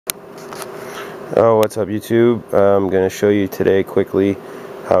Oh, what's up YouTube? I'm going to show you today quickly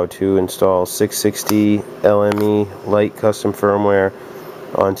how to install 6.60 LME Lite Custom Firmware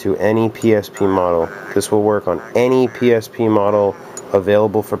onto any PSP model. This will work on any PSP model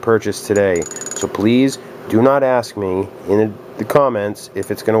available for purchase today. So please do not ask me in the comments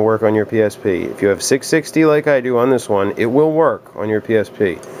if it's going to work on your PSP. If you have 6.60 like I do on this one, it will work on your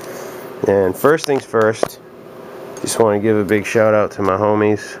PSP. And first things first, just want to give a big shout out to my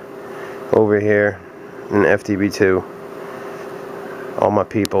homies over here in FTB2, all my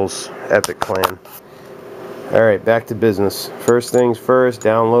peoples, Epic Clan. Alright, back to business. First things first,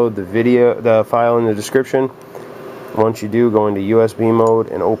 download the file in the description. Once you do, go into USB mode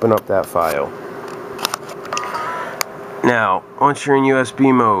and open up that file. Now, once you're in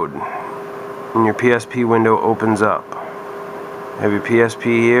USB mode and your PSP window opens up, have your PSP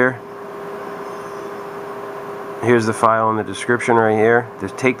here. Here's the file in the description right here.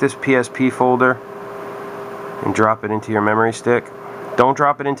 Just take this PSP folder and drop it into your memory stick. Don't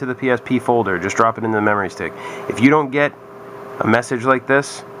drop it into the PSP folder, just drop it into the memory stick. If you don't get a message like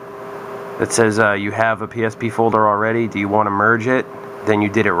this that says you have a PSP folder already, do you want to merge it? Then you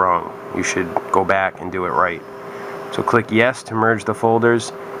did it wrong. You should go back and do it right. So click yes to merge the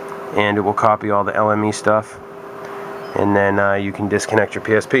folders, and it will copy all the LME stuff, and then you can disconnect your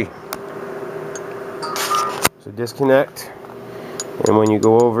PSP. So disconnect, and when you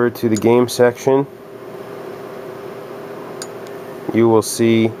go over to the game section, you will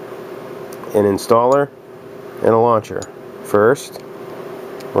see an installer and a launcher. First,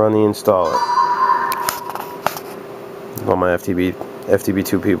 run the installer. All my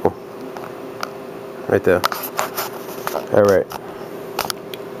FTB2 people. Right there. Alright.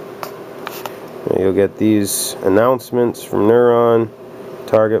 You'll get these announcements from Neuron.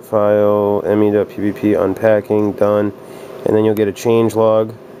 Target file, me.pbp, unpacking, done, and then you'll get a change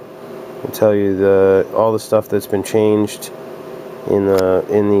log. It'll tell you all the stuff that's been changed in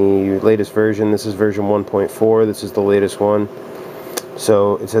the latest version. This is version 1.4. This is the latest one.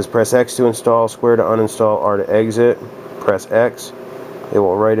 So it says press X to install, square to uninstall, R to exit. Press X. It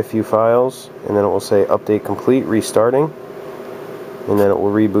will write a few files, and then it will say update complete, restarting, and then it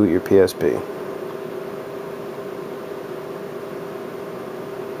will reboot your PSP.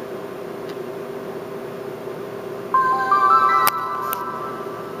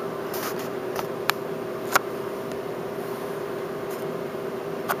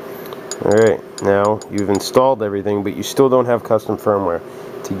 Alright, now you've installed everything, but you still don't have custom firmware.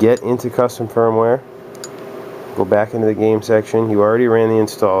 To get into custom firmware, go back into the game section. You already ran the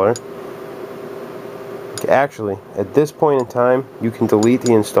installer. Actually, at this point in time, you can delete the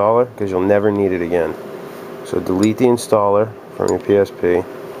installer because you'll never need it again. So delete the installer from your PSP.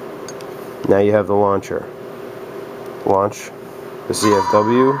 Now you have the launcher. Launch the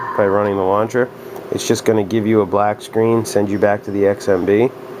CFW by running the launcher. It's just going to give you a black screen, send you back to the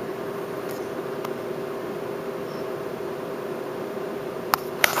XMB.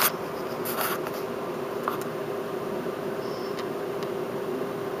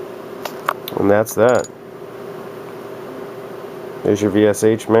 And that's that. There's your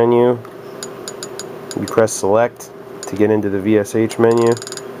VSH menu. You press select to get into the VSH menu.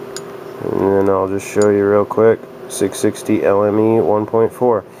 And then I'll just show you real quick. 6.60 LME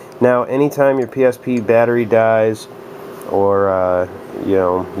 1.4. Now, anytime your PSP battery dies, or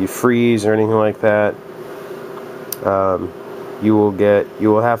you freeze or anything like that, you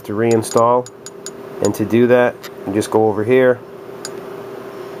will have to reinstall. And to do that, you just go over here,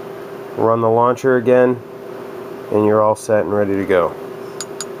 run the launcher again, and you're all set and ready to go.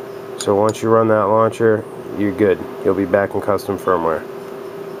 So once you run that launcher, you're good. You'll be back in custom firmware.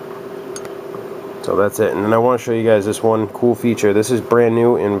 So that's it. And then I want to show you guys this one cool feature. This is brand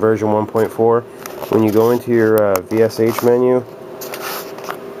new in version 1.4. When you go into your VSH menu,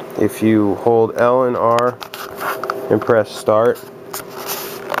 if you hold L and R and press start,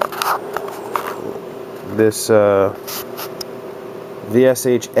 this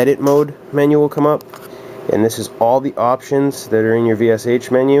VSH edit mode menu will come up, and this is all the options that are in your VSH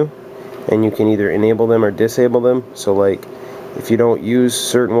menu, and you can either enable them or disable them. So like if you don't use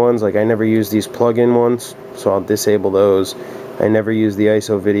certain ones, like I never use these plug-in ones, so I'll disable those. I never use the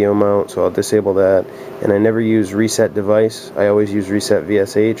ISO video mount, so I'll disable that. And I never use reset device. I always use reset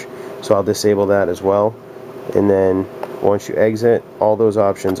VSH, so I'll disable that as well. And then once you exit, all those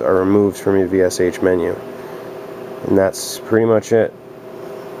options are removed from your VSH menu. And that's pretty much it.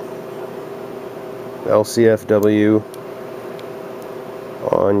 LCFW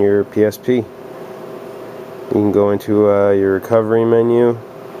on your PSP. You can go into your recovery menu,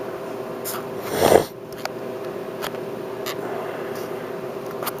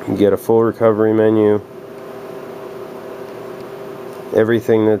 You get a full recovery menu.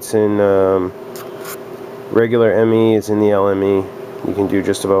 Everything that's in regular ME is in the LME. You can do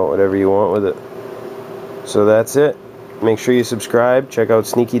just about whatever you want with it. So that's it. Make sure you subscribe. Check out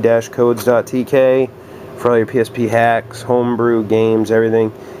sneaky-codes.tk for all your PSP hacks, homebrew, games,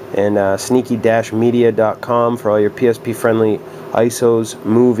 everything. And sneaky-media.com for all your PSP friendly ISOs,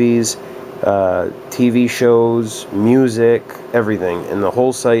 movies, TV shows, music, everything. And the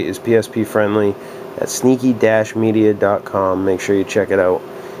whole site is PSP friendly at sneaky-media.com. Make sure you check it out.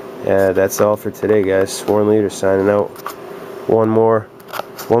 That's all for today, guys. SwoRNLeaDejZ signing out. One more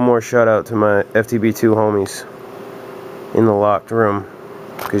shout out to my FTB2 homies in the locked room,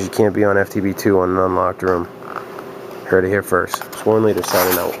 because you can't be on FTB2 on an unlocked room. Heard it here first. SwoRNLeaDejZ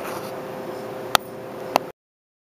signing out.